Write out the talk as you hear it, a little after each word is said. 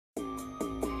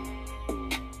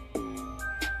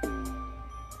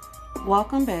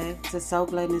Welcome back to Soul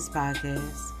Gladness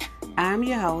Podcast. I'm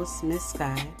your host, Miss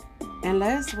Scott, and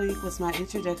last week was my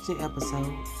introduction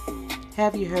episode.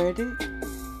 Have you heard it?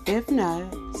 If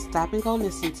not, stop and go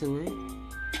listen to it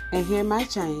and hear my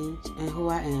change and who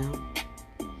I am.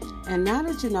 And now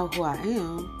that you know who I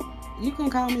am, you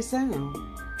can call me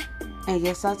Sam. And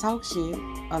yes, I talk shit,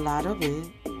 a lot of it.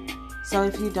 So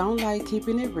if you don't like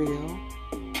keeping it real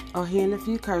or hearing a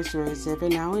few curse words every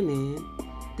now and then,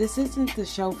 this isn't the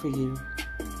show for you.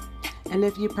 And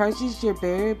if you purchased your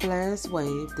Berry Blast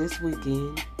Wave this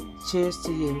weekend, cheers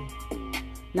to you.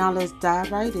 Now let's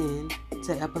dive right in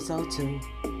to episode 2.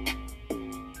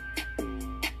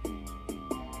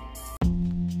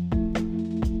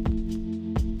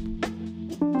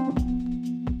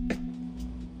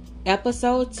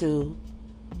 Episode 2,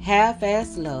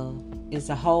 Half-Ass Love is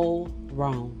a whole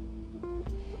wrong.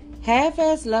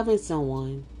 Half-ass loving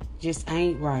someone just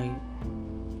ain't right.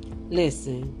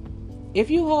 Listen, if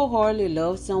you wholeheartedly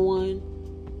love someone,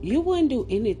 you wouldn't do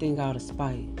anything out of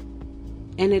spite.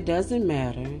 And it doesn't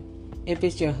matter if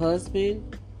it's your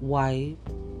husband, wife,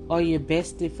 or your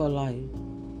bestie for life.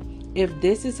 If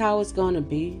this is how it's going to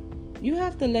be, you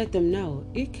have to let them know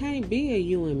it can't be a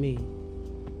you and me.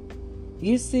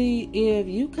 You see, if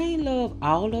you can't love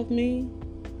all of me,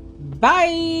 bye!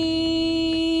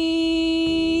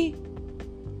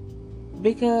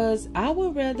 Because I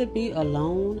would rather be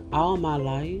alone all my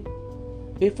life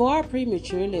before I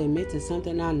prematurely admit to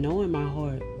something I know in my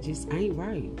heart just ain't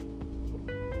right.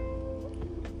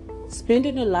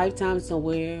 Spending a lifetime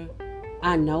somewhere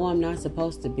I know I'm not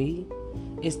supposed to be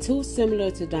is too similar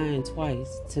to dying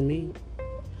twice to me.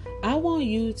 I want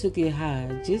you to get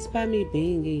high just by me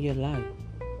being in your life,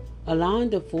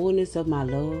 allowing the fullness of my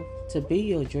love to be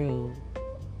your drug.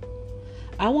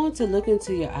 I want to look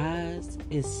into your eyes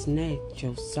and snatch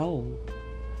your soul,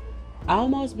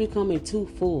 almost becoming too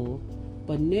full,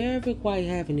 but never quite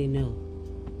having enough.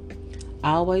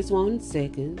 Always wanting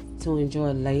seconds to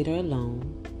enjoy later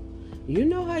alone. You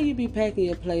know how you be packing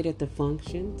your plate at the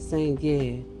function, saying,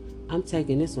 yeah, I'm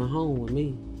taking this one home with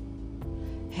me.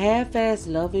 Half-ass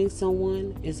loving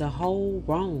someone is a whole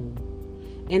wrong,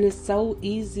 and it's so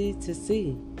easy to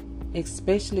see,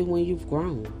 especially when you've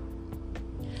grown.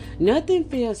 Nothing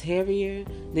feels heavier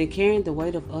than carrying the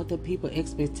weight of other people's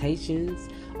expectations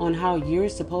on how you're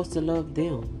supposed to love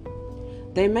them.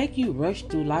 They make you rush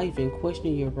through life and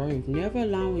question your worth, never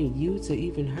allowing you to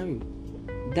even hurt.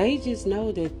 They just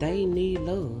know that they need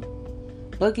love,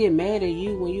 but get mad at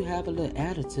you when you have a little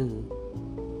attitude,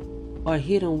 or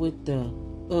hit them with the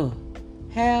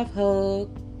half hug.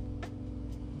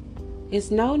 It's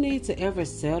no need to ever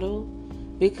settle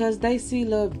because they see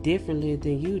love differently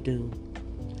than you do.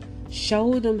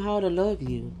 Show them how to love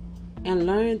you and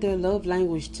learn their love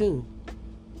language too.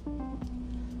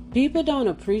 People don't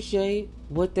appreciate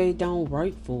what they don't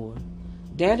work for.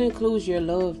 That includes your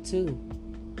love too.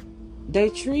 They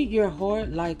treat your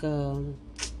heart like a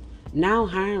now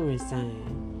hiring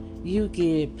sign. You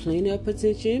get plenty of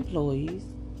potential employees.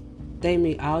 They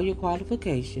meet all your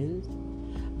qualifications.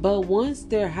 But once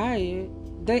they're hired,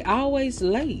 they always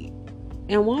late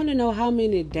and want to know how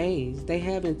many days they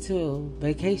have until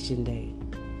vacation day.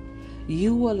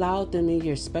 You allowed them in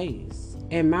your space,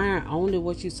 admire only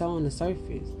what you saw on the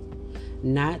surface,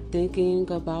 not thinking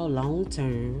about long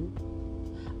term,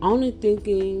 only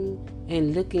thinking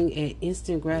and looking at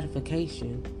instant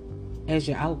gratification as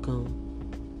your outcome.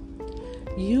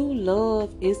 You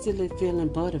love instantly feeling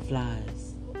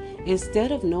butterflies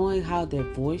instead of knowing how their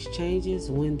voice changes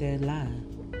when they're live.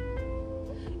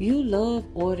 You love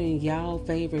ordering y'all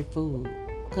favorite food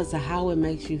because of how it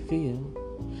makes you feel,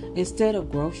 instead of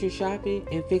grocery shopping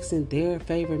and fixing their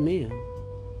favorite meal.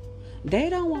 They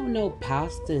don't want no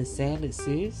pasta and salad,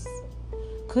 sis.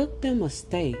 Cook them a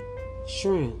steak,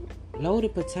 shrimp,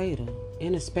 loaded potato,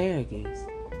 and asparagus.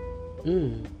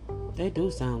 They do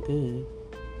sound good.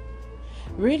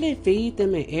 Really feed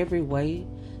them in every way,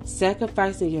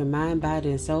 sacrificing your mind, body,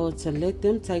 and soul to let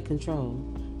them take control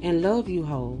and love you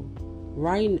whole,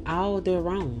 righting all their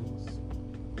wrongs.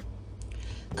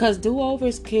 Cause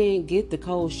do-overs can't get the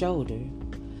cold shoulder.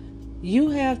 You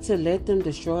have to let them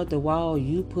destroy the wall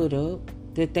you put up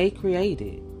that they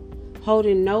created,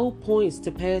 holding no points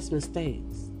to past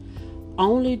mistakes,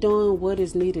 only doing what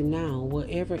is needed now,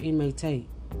 whatever it may take.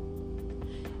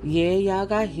 Yeah, y'all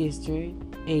got history,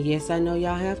 and yes, I know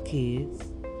y'all have kids,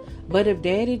 but if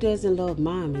daddy doesn't love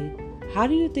mommy, how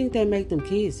do you think they make them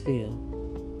kids feel?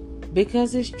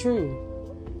 Because it's true.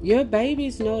 Your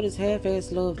babies notice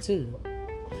half-ass love too.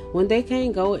 When they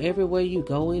can't go everywhere you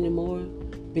go anymore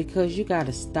because you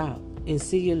gotta stop and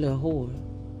see your little whore.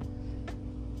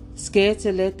 Scared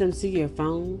to let them see your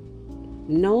phone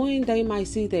knowing they might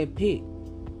see that pic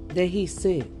that he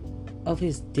sent of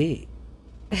his dick.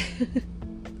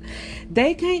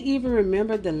 They can't even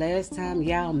remember the last time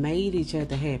y'all made each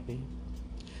other happy.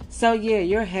 So yeah,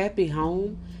 your happy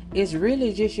home is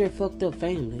really just your fucked up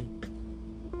family.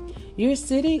 You're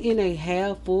sitting in a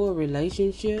half-full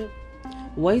relationship,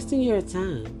 wasting your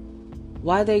time,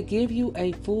 while they give you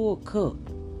a full cup,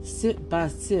 sip by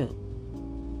sip,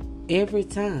 every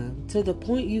time, to the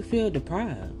point you feel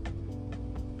deprived.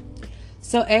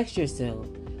 So ask yourself,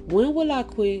 when will I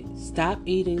quit? Stop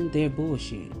eating their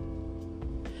bullshit.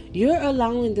 You're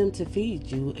allowing them to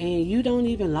feed you and you don't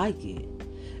even like it.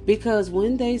 Because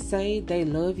when they say they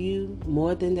love you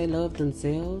more than they love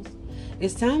themselves,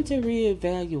 it's time to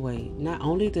reevaluate not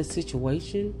only the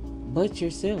situation, but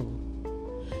yourself.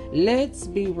 Let's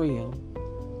be real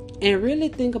and really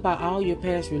think about all your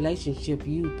past relationships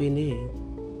you've been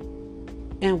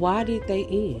in. And why did they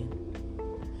end?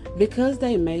 Because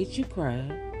they made you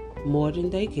cry more than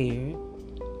they cared.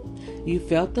 You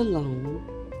felt alone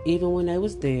even when they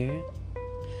was there.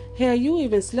 Hell, you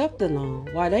even slept alone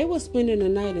while they were spending the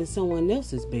night in someone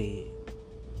else's bed.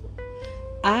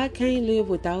 I can't live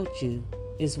without you,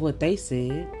 is what they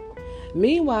said.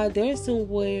 Meanwhile, they're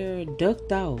somewhere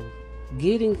ducked off,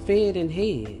 getting fed and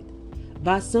head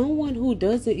by someone who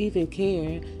doesn't even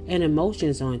care and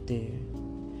emotions aren't there.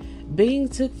 Being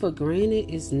took for granted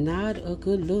is not a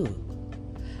good look.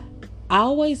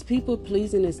 Always people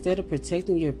pleasing instead of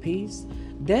protecting your peace,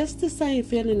 that's the same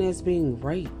feeling as being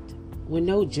raped with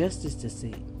no justice to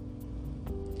see.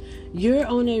 You're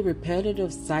on a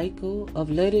repetitive cycle of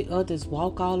letting others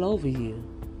walk all over you,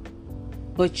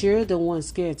 but you're the one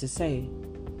scared to say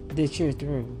that you're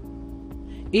through.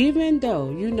 Even though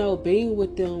you know being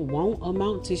with them won't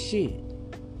amount to shit,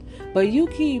 but you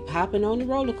keep hopping on the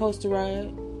roller coaster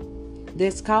ride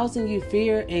that's causing you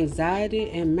fear, anxiety,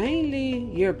 and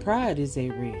mainly your pride is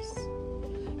at risk.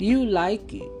 You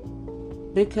like it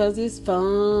because it's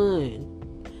fun.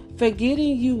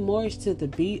 Forgetting you march to the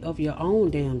beat of your own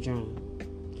damn drum.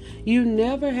 You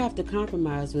never have to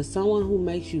compromise with someone who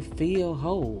makes you feel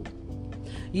whole.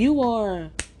 You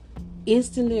are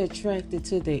instantly attracted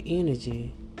to their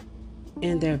energy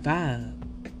and their vibe.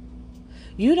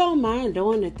 You don't mind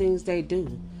doing the things they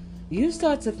do. You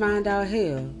start to find out,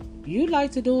 hell, you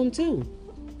like to do them too.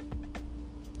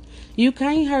 You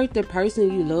can't hurt the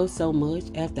person you love so much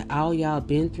after all y'all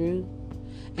been through.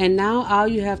 And now all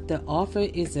you have to offer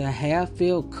is a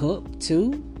half-filled cup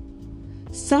too?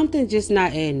 Something just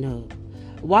not adding up.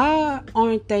 Why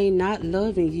aren't they not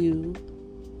loving you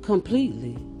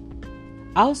completely?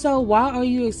 Also, why are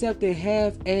you accepting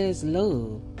half-ass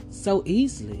love so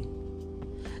easily?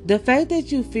 The fact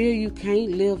that you feel you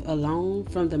can't live alone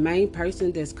from the main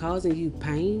person that's causing you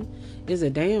pain is a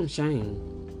damn shame.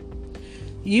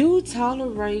 You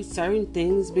tolerate certain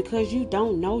things because you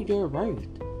don't know your worth,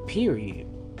 period.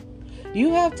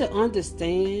 You have to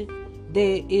understand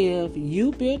that if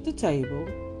you build the table,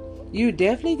 you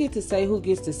definitely get to say who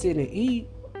gets to sit and eat.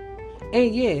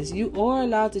 And yes, you are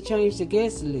allowed to change the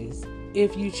guest list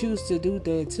if you choose to do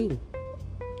that too.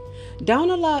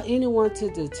 Don't allow anyone to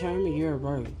determine your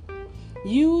worth.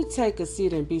 You take a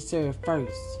seat and be served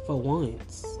first for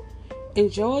once.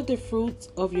 Enjoy the fruits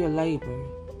of your labor.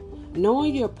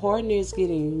 Knowing your partner is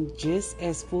getting just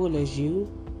as full as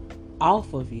you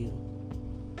off of you.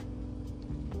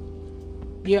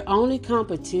 Your only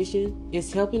competition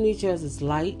is helping each other's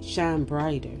light shine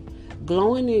brighter,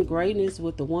 glowing in greatness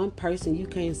with the one person you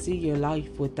can't see your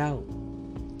life without.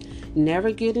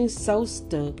 Never getting so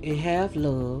stuck in half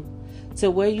love to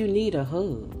where you need a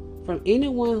hug from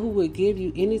anyone who would give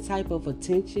you any type of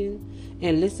attention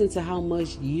and listen to how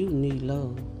much you need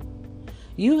love.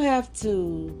 You have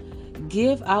to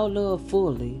give out love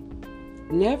fully,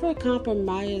 never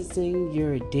compromising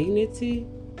your dignity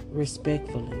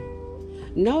respectfully.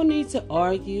 No need to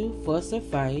argue, fuss, or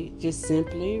fight. Just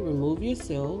simply remove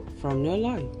yourself from their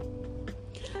life.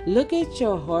 Look at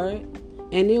your heart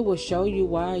and it will show you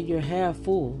why you're half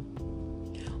full.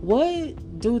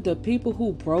 What do the people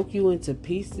who broke you into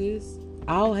pieces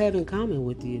all have in common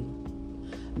with you?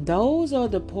 Those are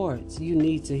the parts you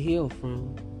need to heal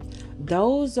from.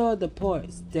 Those are the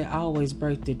parts that always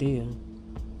break the deal.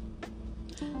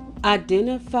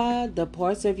 Identify the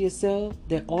parts of yourself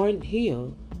that aren't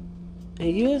healed,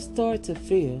 and you'll start to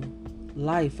feel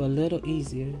life a little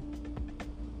easier.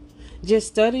 Just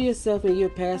study yourself and you'll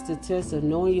pass the test of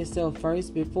knowing yourself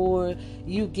first before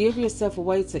you give yourself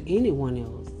away to anyone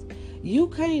else. You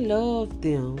can't love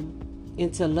them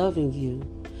into loving you.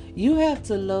 You have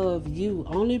to love you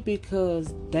only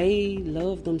because they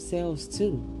love themselves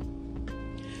too.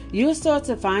 You'll start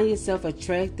to find yourself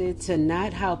attracted to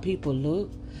not how people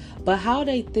look, but how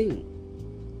they think.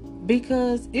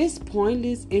 Because it's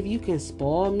pointless if you can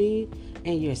spoil me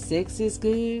and your sex is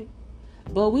good,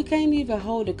 but we can't even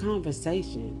hold a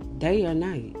conversation day or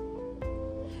night.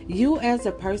 You as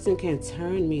a person can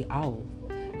turn me off.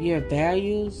 Your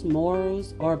values,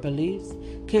 morals, or beliefs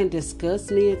can disgust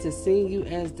me into seeing you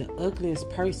as the ugliest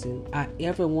person I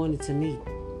ever wanted to meet.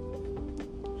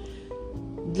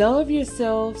 Love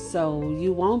yourself so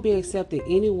you won't be accepting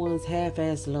anyone's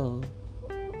half-ass love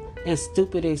and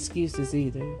stupid excuses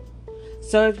either.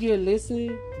 So if you're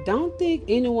listening, don't think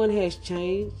anyone has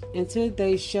changed until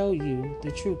they show you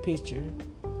the true picture.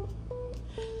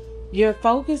 Your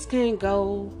focus can't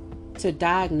go to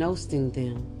diagnosing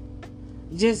them.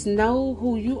 Just know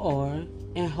who you are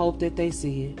and hope that they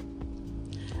see it.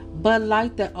 But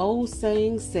like the old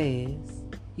saying says,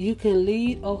 you can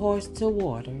lead a horse to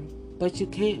water, but you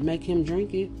can't make him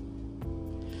drink it.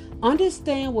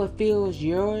 Understand what fills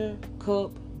your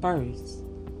cup first.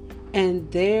 And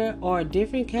there are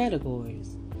different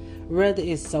categories, whether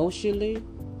it's socially,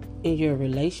 in your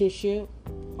relationship,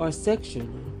 or sexually.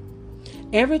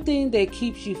 Everything that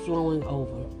keeps you flowing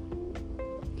over.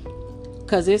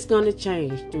 Because it's going to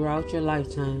change throughout your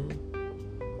lifetime.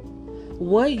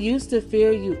 What used to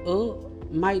fill you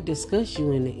up might disgust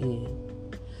you in the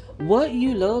end. What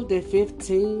you loved at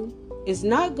 15 is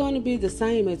not going to be the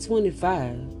same at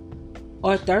 25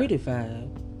 or 35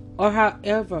 or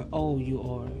however old you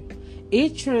are.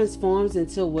 It transforms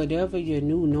into whatever your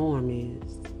new norm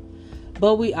is.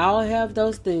 But we all have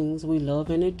those things we love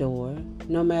and adore,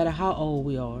 no matter how old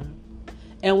we are.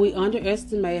 And we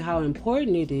underestimate how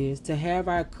important it is to have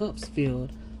our cups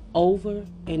filled over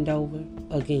and over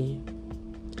again.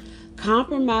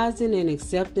 Compromising and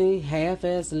accepting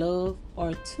half-ass love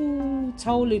are two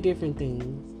totally different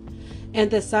things.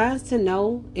 And the signs to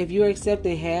know if you're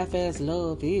accepting half-ass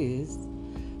love is,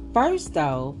 first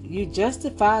off, you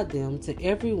justify them to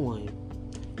everyone.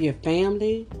 Your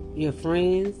family, your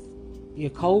friends, your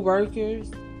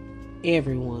co-workers,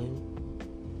 everyone.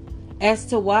 As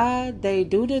to why they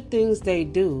do the things they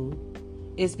do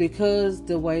is because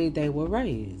the way they were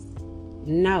raised.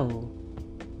 No,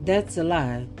 that's a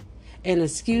lie. An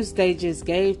excuse they just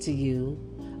gave to you,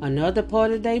 another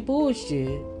part of their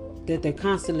bullshit that they're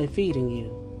constantly feeding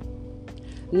you.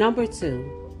 Number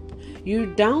 2, you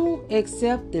don't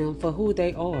accept them for who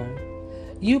they are.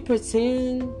 You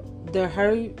pretend the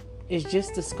hurt is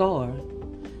just a scar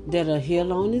that'll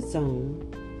heal on its own.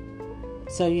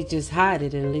 So you just hide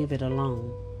it and leave it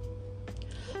alone.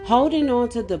 Holding on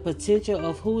to the potential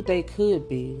of who they could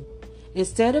be,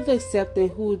 instead of accepting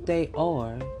who they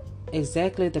are,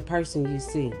 exactly the person you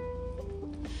see.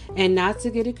 And not to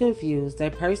get it confused,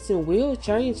 that person will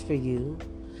change for you,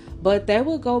 but they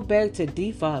will go back to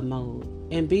default mode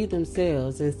and be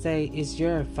themselves and say it's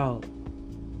your fault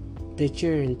that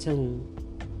you're in tune.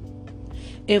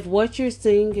 If what you're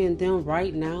seeing in them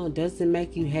right now doesn't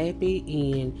make you happy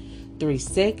in 3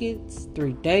 seconds,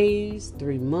 3 days,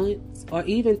 3 months, or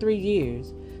even 3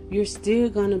 years, you're still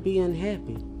going to be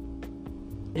unhappy.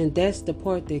 And that's the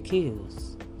part that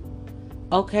kills.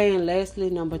 Okay, and lastly,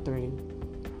 number 3.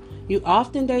 You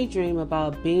often daydream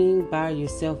about being by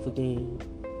yourself again.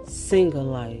 Single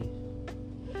life.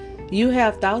 You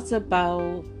have thoughts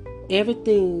about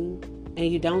everything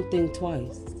and you don't think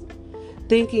twice.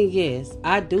 Thinking, yes,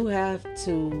 I do have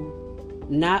to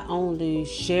not only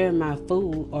share my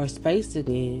food or space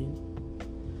again,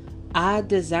 I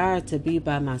desire to be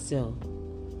by myself.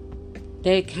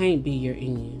 That can't be your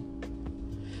end.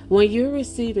 When you're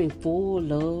receiving full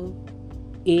love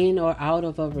in or out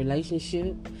of a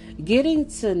relationship, getting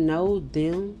to know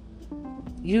them,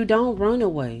 you don't run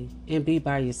away and be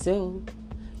by yourself.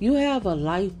 You have a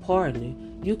life partner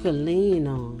you can lean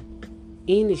on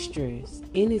any stress,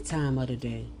 any time of the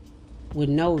day, with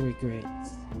no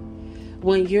regrets.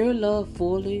 When you're loved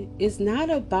fully, it's not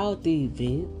about the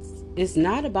events. It's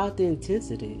not about the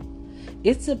intensity.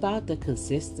 It's about the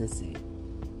consistency.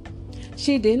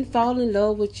 She didn't fall in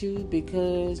love with you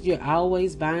because you're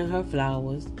always buying her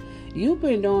flowers. You've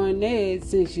been doing that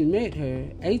since you met her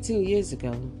 18 years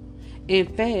ago. In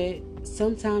fact,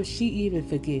 sometimes she even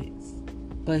forgets,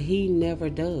 but he never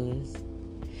does.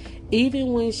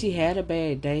 Even when she had a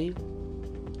bad day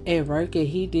at work, and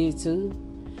he did too,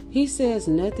 he says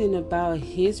nothing about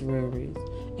his worries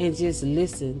and just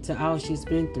listen to all she's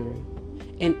been through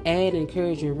and add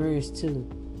encouraging words too.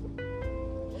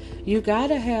 You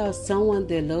gotta have someone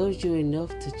that loves you enough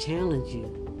to challenge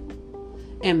you.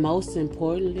 And most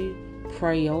importantly,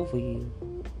 pray over you.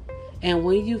 And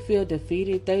when you feel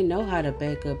defeated, they know how to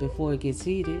back up before it gets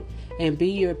heated and be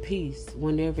your peace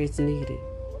whenever it's needed.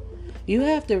 You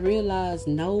have to realize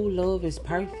no love is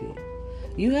perfect.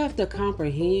 You have to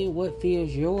comprehend what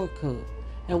fills your cup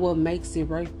and what makes it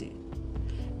worth it.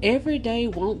 Every day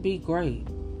won't be great.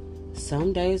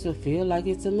 Some days will feel like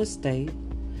it's a mistake,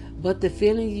 but the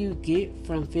feeling you get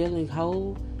from feeling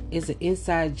whole is an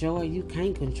inside joy you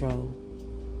can't control.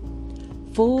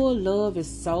 Full love is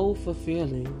so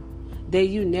fulfilling that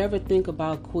you never think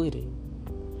about quitting.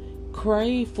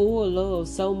 Crave full love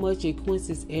so much it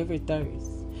quenches every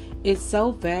thirst. It's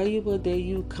so valuable that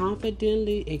you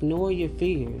confidently ignore your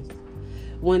fears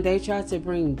when they try to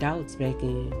bring doubts back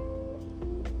in.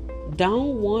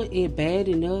 Don't want it bad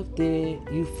enough that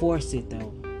you force it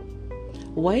though.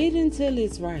 Wait until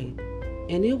it's right,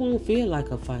 and it won't feel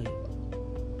like a fight.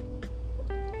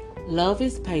 Love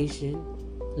is patient.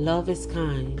 Love is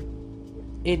kind.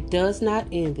 It does not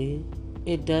envy.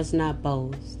 It does not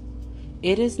boast.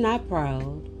 It is not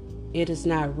proud. It is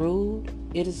not rude.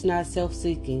 It is not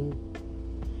self-seeking.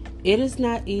 It is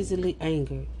not easily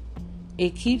angered.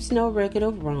 It keeps no record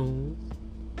of wrongs.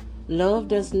 Love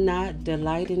does not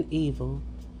delight in evil,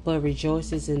 but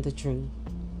rejoices in the truth.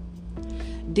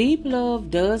 Deep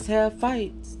love does have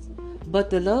fights, but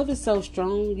the love is so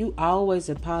strong you always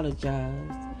apologize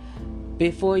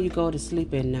before you go to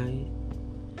sleep at night.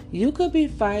 You could be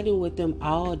fighting with them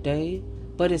all day,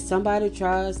 but if somebody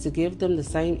tries to give them the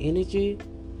same energy,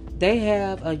 they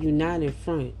have a united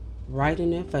front right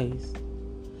in their face.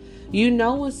 You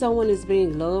know when someone is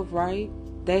being loved right,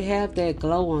 they have that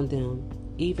glow on them,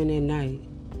 even at night.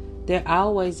 They're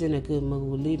always in a good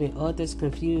mood, leaving others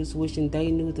confused, wishing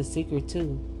they knew the secret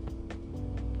too.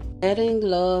 Letting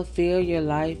love fill your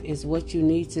life is what you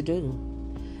need to do.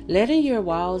 Letting your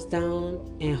walls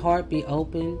down and heart be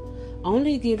open,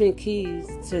 only giving keys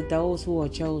to those who are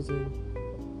chosen.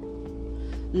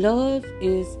 Love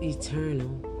is eternal.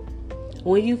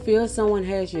 When you feel someone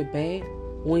has your back,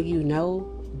 when you know,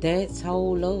 that's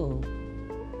whole love.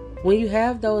 When you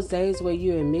have those days where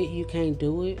you admit you can't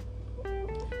do it,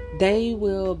 they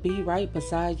will be right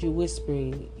beside you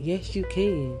whispering, yes you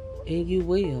can, and you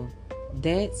will.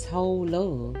 That's whole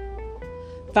love.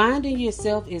 Finding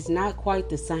yourself is not quite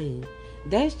the same.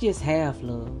 That's just half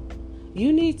love.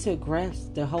 You need to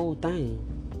grasp the whole thing.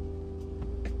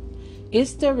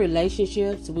 It's the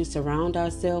relationships we surround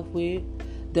ourselves with,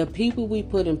 the people we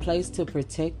put in place to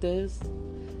protect us.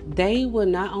 They will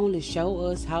not only show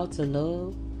us how to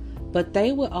love, but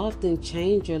they will often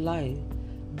change your life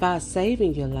by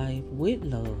saving your life with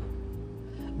love.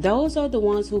 Those are the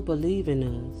ones who believe in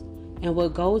us and will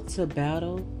go to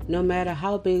battle no matter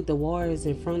how big the war is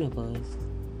in front of us.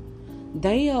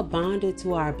 They are bonded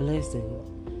to our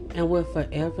blessing and will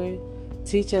forever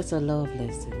teach us a love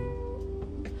lesson.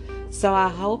 So I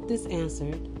hope this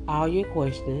answered all your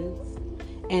questions,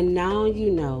 and now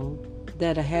you know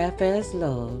that a half-assed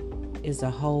love is a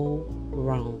whole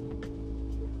wrong.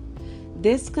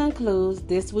 This concludes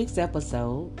this week's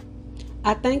episode.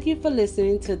 I thank you for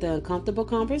listening to the Uncomfortable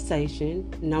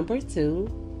Conversation number 2.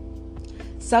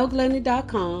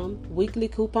 SoGlenny.com weekly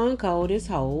coupon code is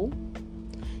whole.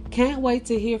 Can't wait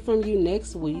to hear from you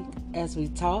next week as we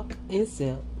talk and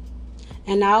sip.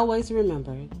 And always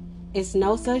remember, it's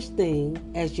no such thing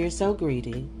as you're so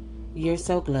greedy, you're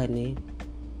so gluttony.